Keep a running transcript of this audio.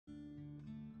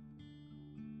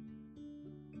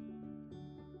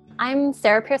I'm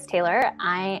Sarah Pierce-Taylor.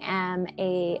 I am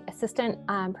an assistant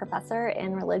professor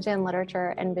in religion,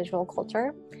 literature, and visual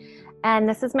culture. And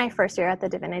this is my first year at the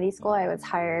Divinity School. I was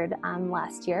hired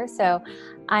last year, so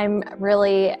I'm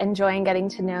really enjoying getting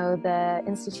to know the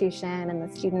institution and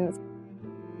the students.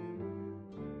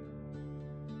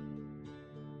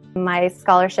 My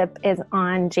scholarship is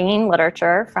on Jain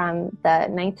literature from the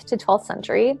 9th to 12th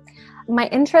century. My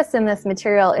interest in this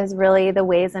material is really the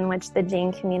ways in which the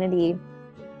Jain community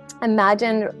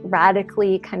imagined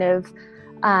radically kind of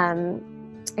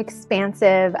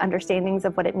expansive understandings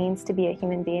of what it means to be a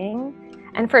human being.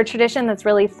 And for a tradition that's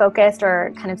really focused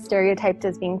or kind of stereotyped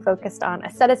as being focused on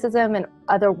asceticism and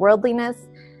otherworldliness,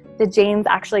 the Jains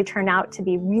actually turned out to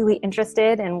be really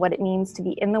interested in what it means to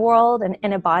be in the world and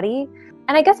in a body.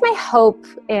 And I guess my hope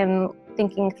in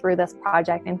thinking through this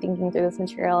project and thinking through this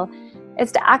material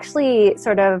is to actually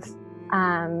sort of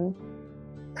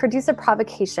produce a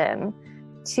provocation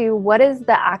to what is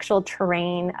the actual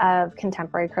terrain of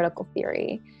contemporary critical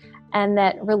theory, and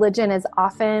that religion is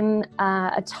often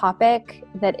a topic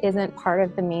that isn't part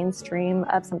of the mainstream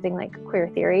of something like queer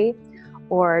theory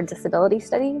or disability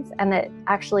studies, and that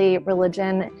actually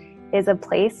religion is a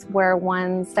place where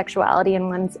one's sexuality and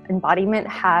one's embodiment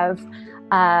have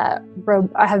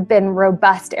been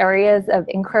robust areas of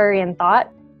inquiry and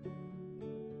thought.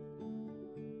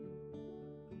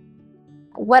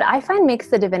 What I find makes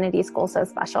the Divinity School so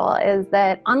special is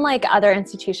that, unlike other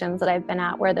institutions that I've been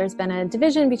at where there's been a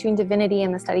division between divinity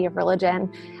and the study of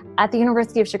religion, at the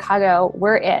University of Chicago,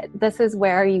 we're it. This is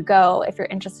where you go if you're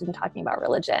interested in talking about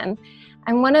religion.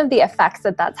 And one of the effects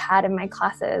that that's had in my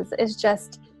classes is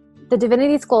just the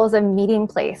Divinity School is a meeting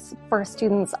place for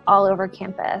students all over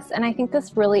campus. And I think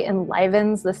this really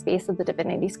enlivens the space of the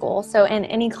Divinity School. So in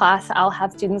any class, I'll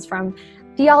have students from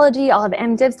theology, I'll have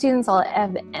MDiv students, I'll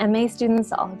have MA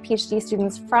students, I'll have PhD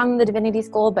students from the Divinity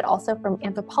School, but also from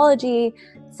anthropology,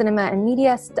 cinema and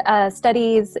media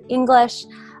studies, English,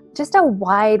 just a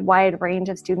wide range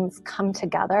of students come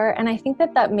together. And I think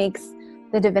that that makes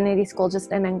the Divinity School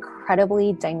just an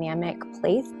incredibly dynamic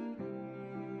place.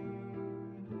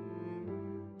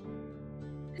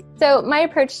 So my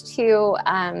approach to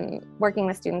working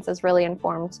with students is really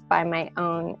informed by my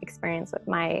own experience with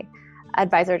my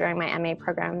advisor during my MA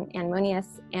program, Ann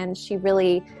Monius, and she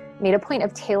really made a point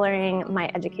of tailoring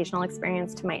my educational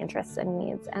experience to my interests and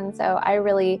needs. And so I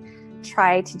really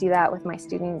try to do that with my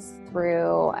students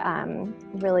through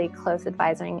really close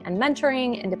advising and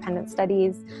mentoring, independent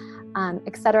studies,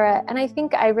 etc. And I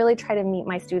think I really try to meet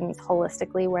my students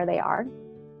holistically where they are.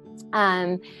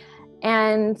 And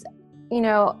you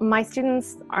know, my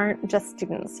students aren't just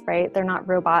students, right? They're not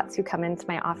robots who come into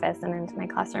my office and into my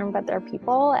classroom, but they're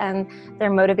people, and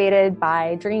they're motivated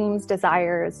by dreams,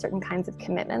 desires, certain kinds of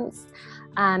commitments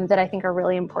that I think are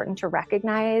really important to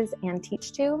recognize and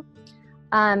teach to.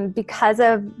 Because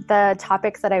of the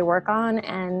topics that I work on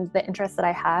and the interests that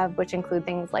I have, which include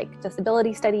things like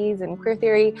disability studies and queer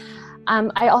theory,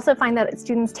 I also find that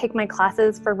students take my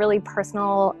classes for really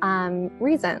personal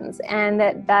reasons, and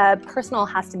that the personal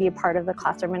has to be a part of the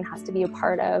classroom and has to be a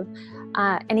part of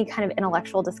any kind of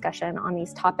intellectual discussion on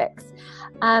these topics.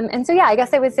 And so, yeah, I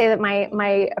guess I would say that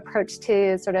my approach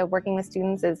to sort of working with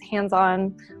students is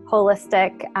hands-on,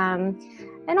 holistic,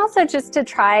 and also just to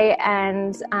try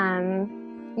and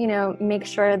you know, make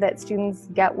sure that students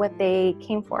get what they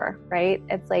came for, right?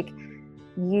 It's like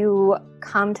you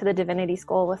come to the Divinity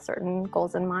School with certain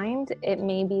goals in mind. It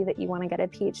may be that you want to get a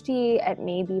PhD, it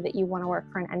may be that you want to work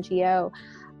for an NGO,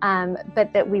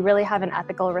 but that we really have an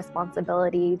ethical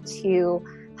responsibility to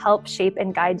help shape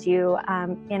and guide you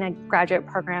in a graduate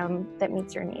program that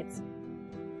meets your needs.